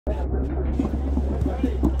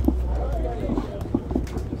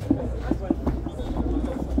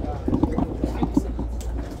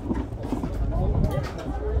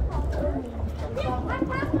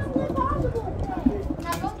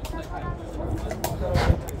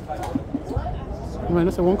You might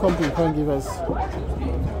not say one company can't give us.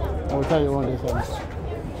 I will tell you one day.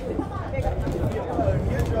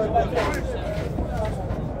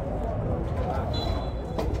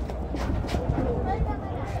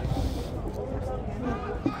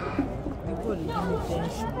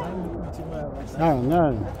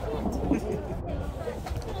 No.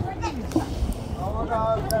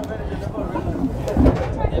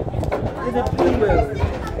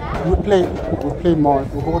 We play more.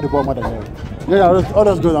 We hold the ball more than them. Yeah, all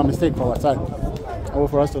those goals are mistake for our side. Or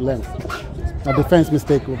for us to learn. A defense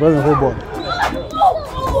mistake. We're playing the whole ball.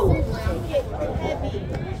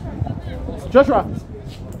 Joshua,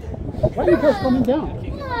 why are you guys coming down?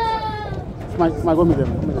 It's my go with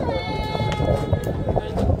them.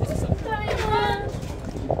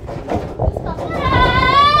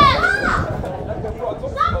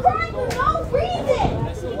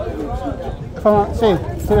 Come on, say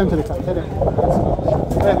them to the car. Say them.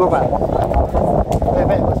 Hey, go back. Hey, go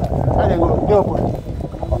back. Hey, go. Get open.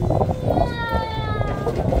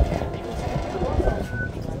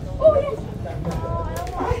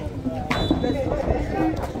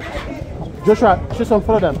 Joshua, shoot some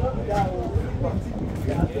follow them.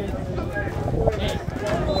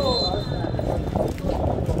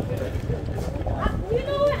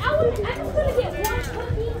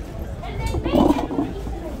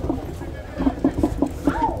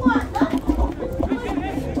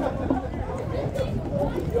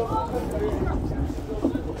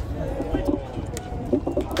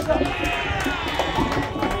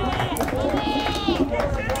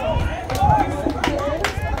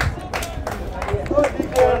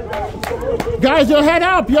 Guys, your head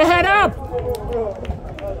up! Your head up!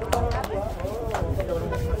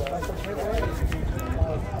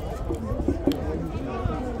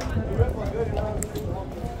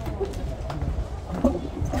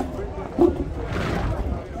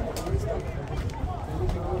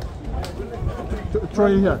 Throw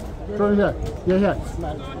it here. Throw it here. Yeah, here.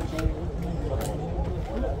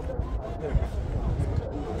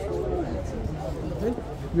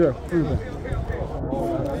 Yeah, through there.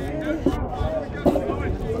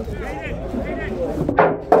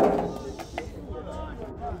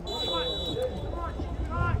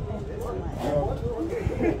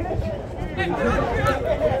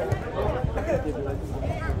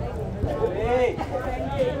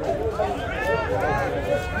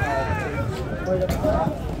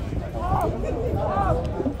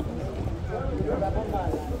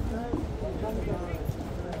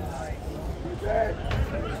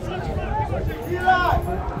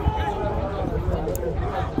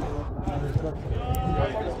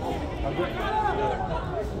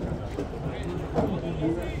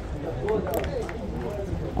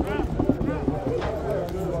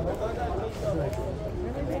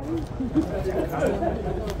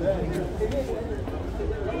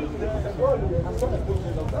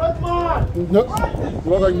 No, you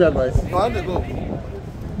won't like me advice. How did it go?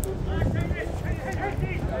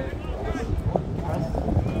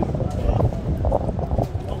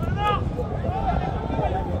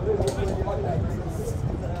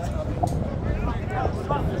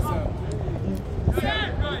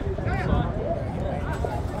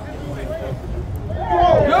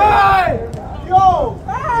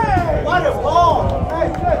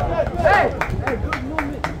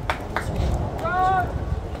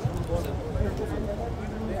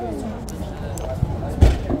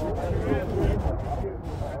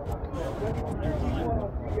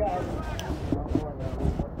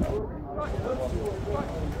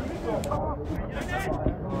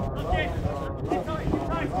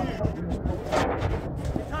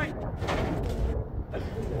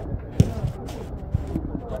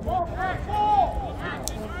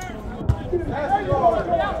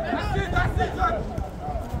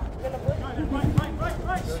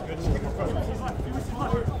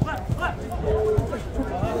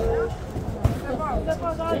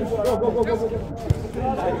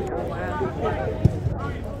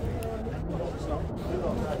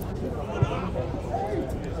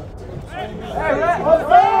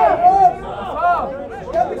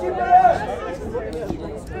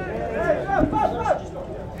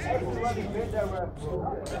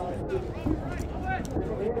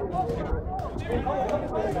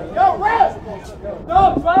 Yo, rest! No,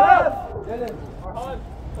 rest!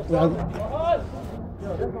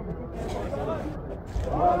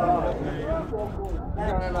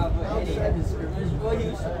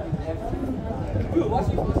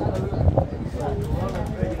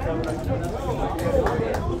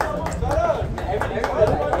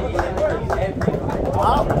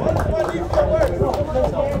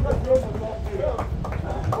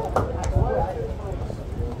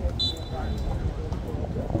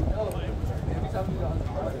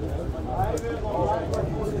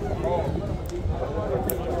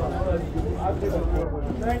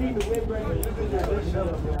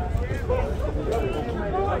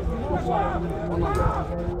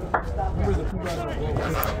 Hold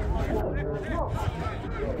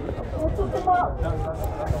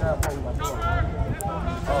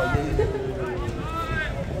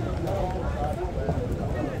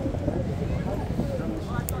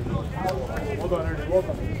on, Ernie. Hold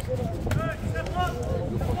on.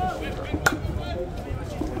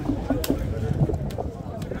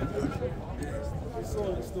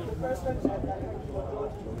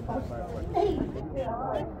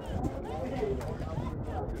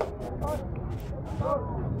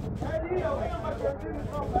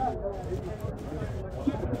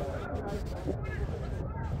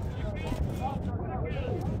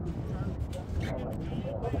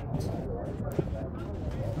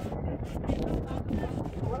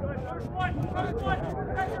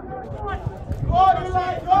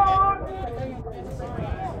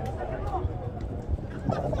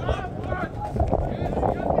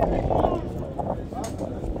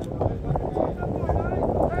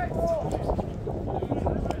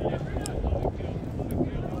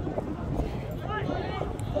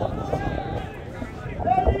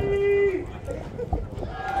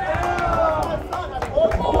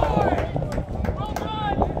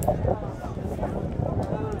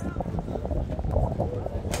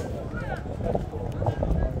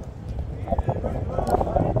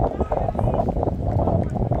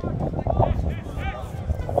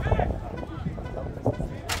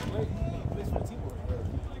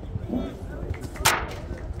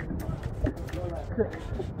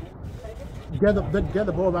 Get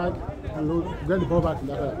the ball back and get the ball back in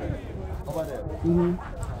that way. How about that?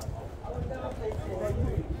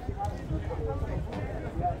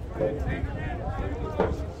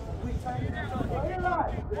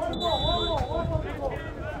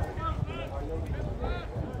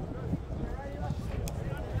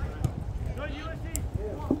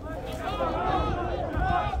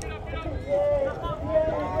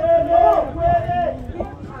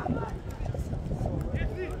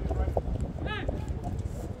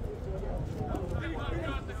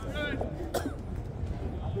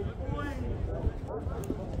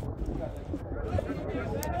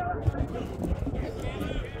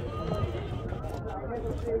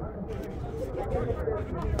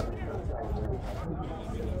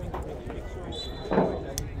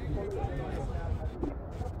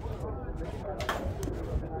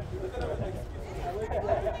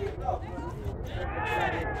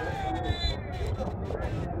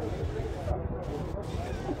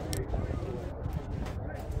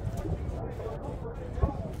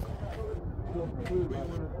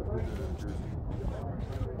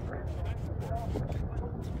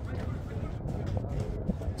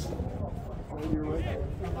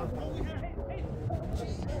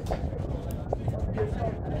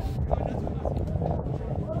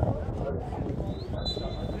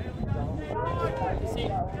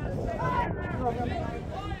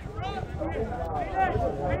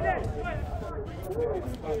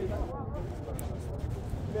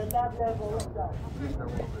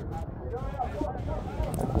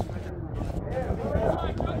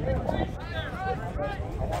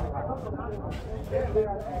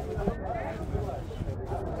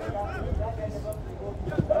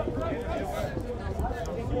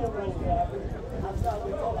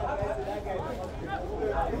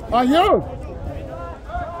 Are you?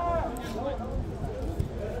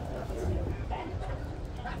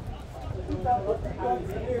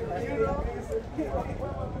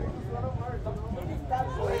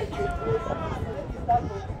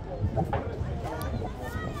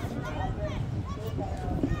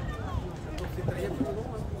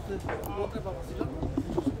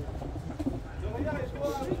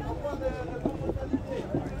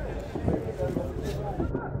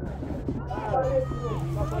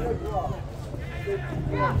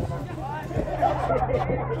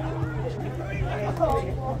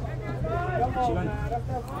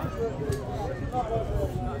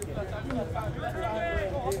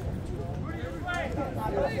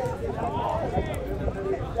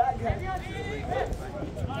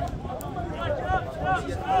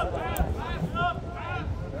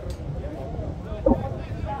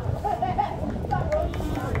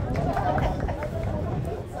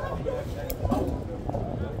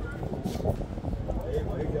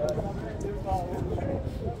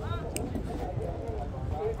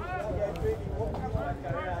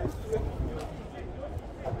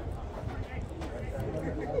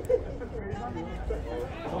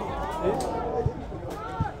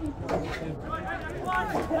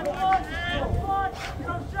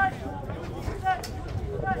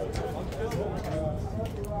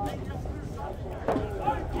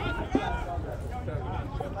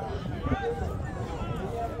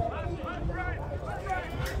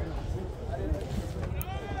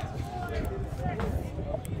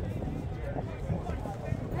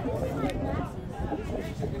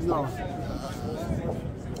 No.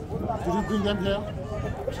 Did you bring them here?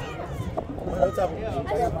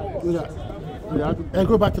 Do that. And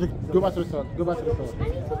go back to the store. Go back to the store.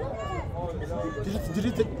 Did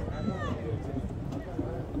you take?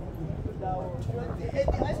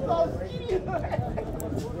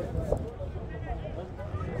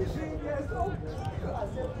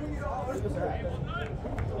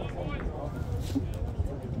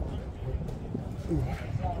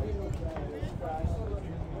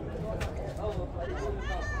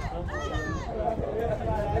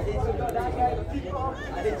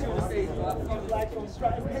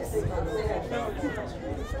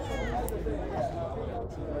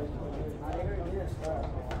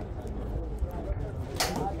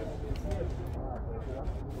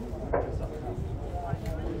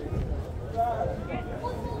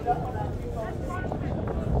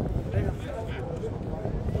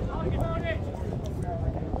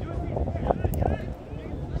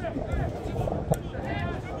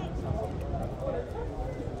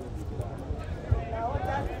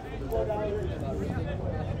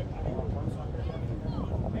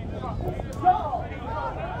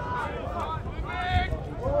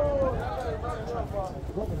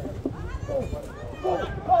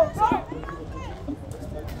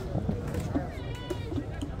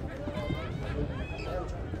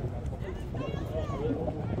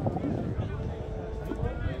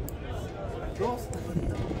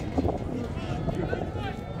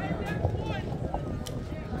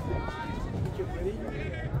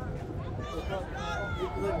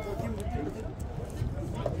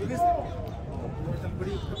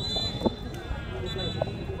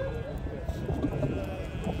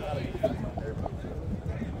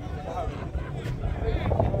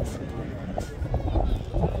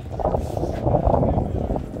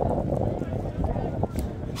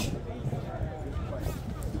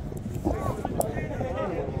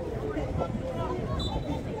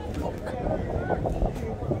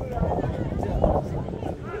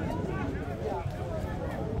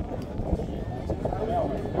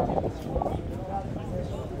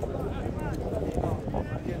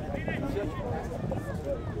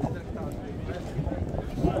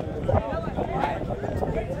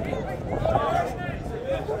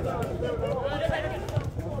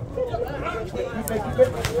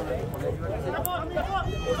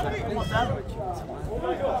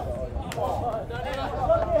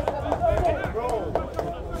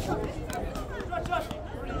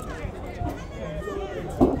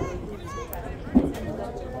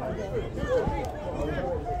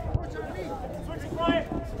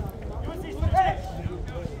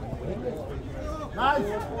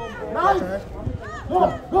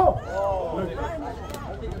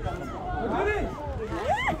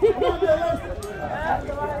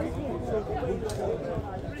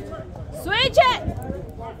 Switch it!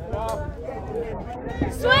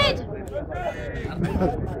 Switch!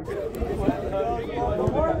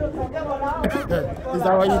 Is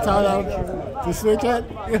that what you told them? To switch it?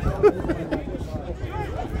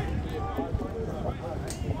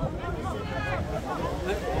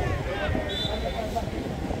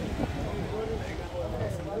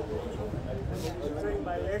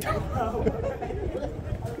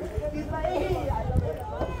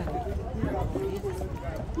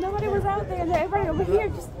 Nobody was out there, and everybody over here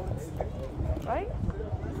just, right?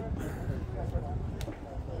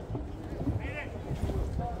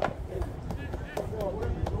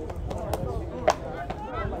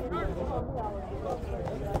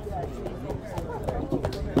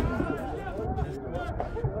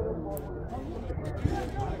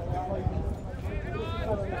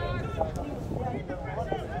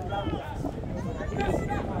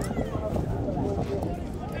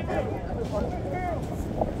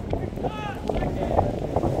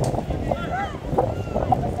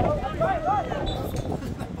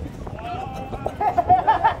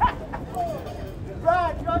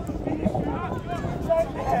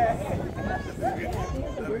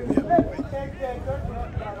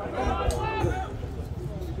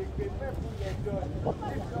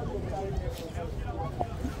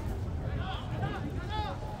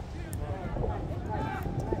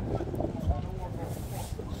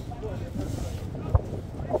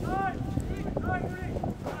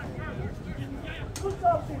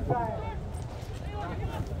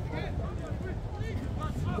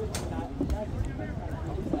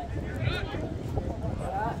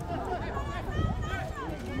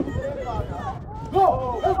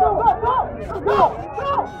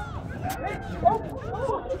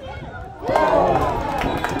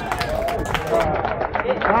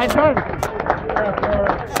 Nice one.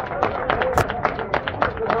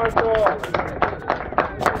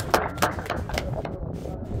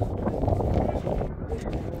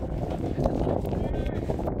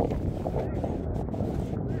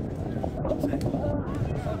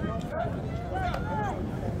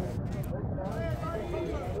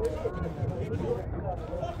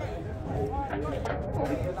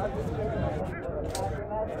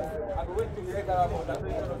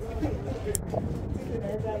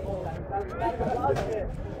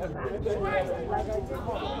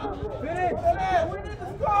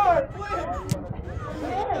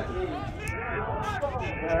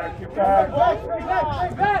 Keep back.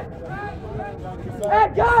 Hey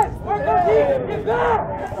guys, we're going to get back.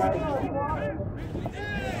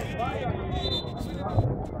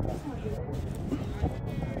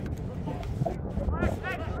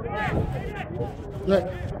 Look,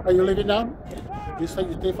 are you leaving now? You say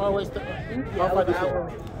you stay far away? How far do you stay?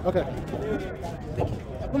 Okay.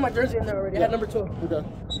 I put my jersey in there already. I had number 2. Okay.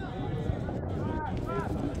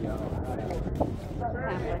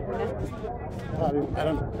 I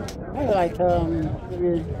don't know. Maybe like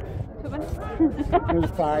maybe 2 minutes? maybe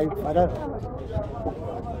 5. I don't know.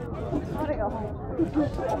 I want to go home.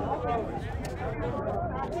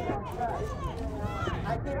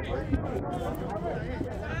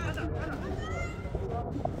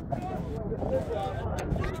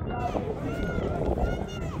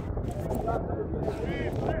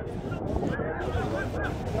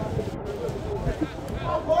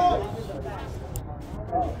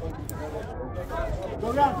 Go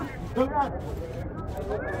down. Go down.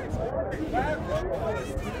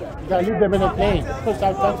 You gotta leave them in the plane. Push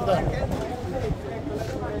out to them.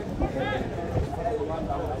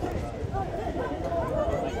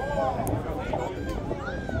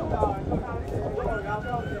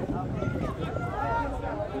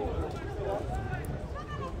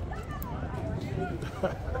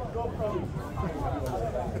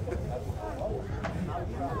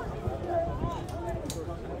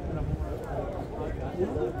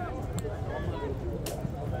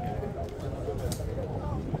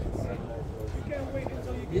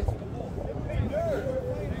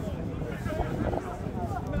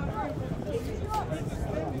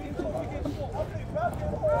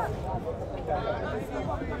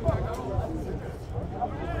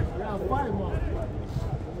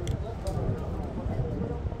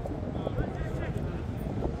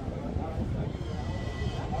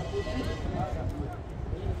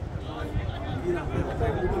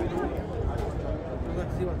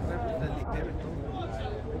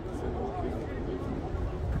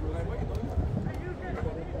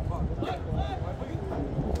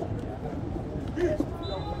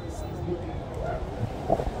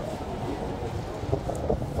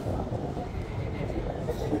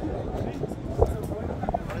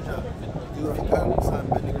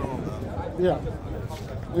 Yeah.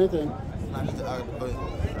 Anything. I need to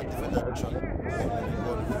a different direction.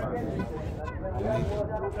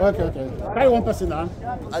 Okay. Carry one person now.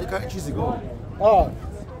 I can't choose to go. Oh.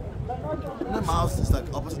 My house is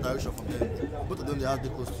like opposite direction from them. Both of them, they are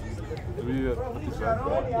close to you.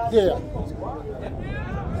 Yeah.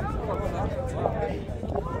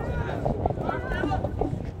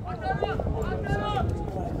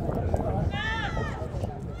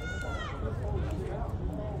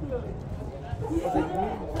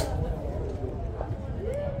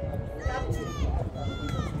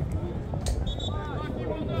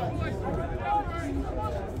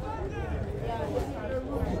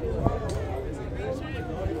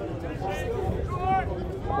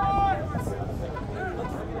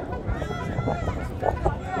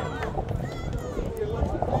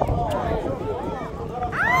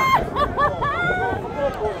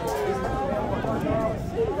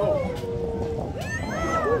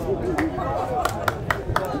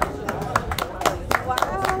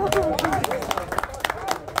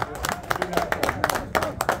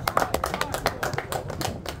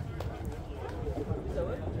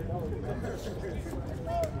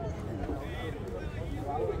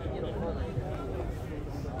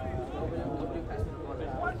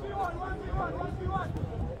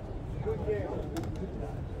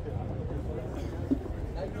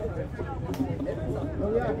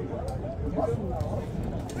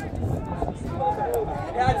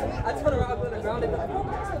 Yeah, I turn around on the ground and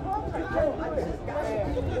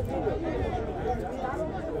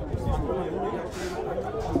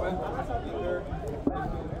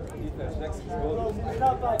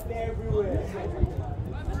Everywhere.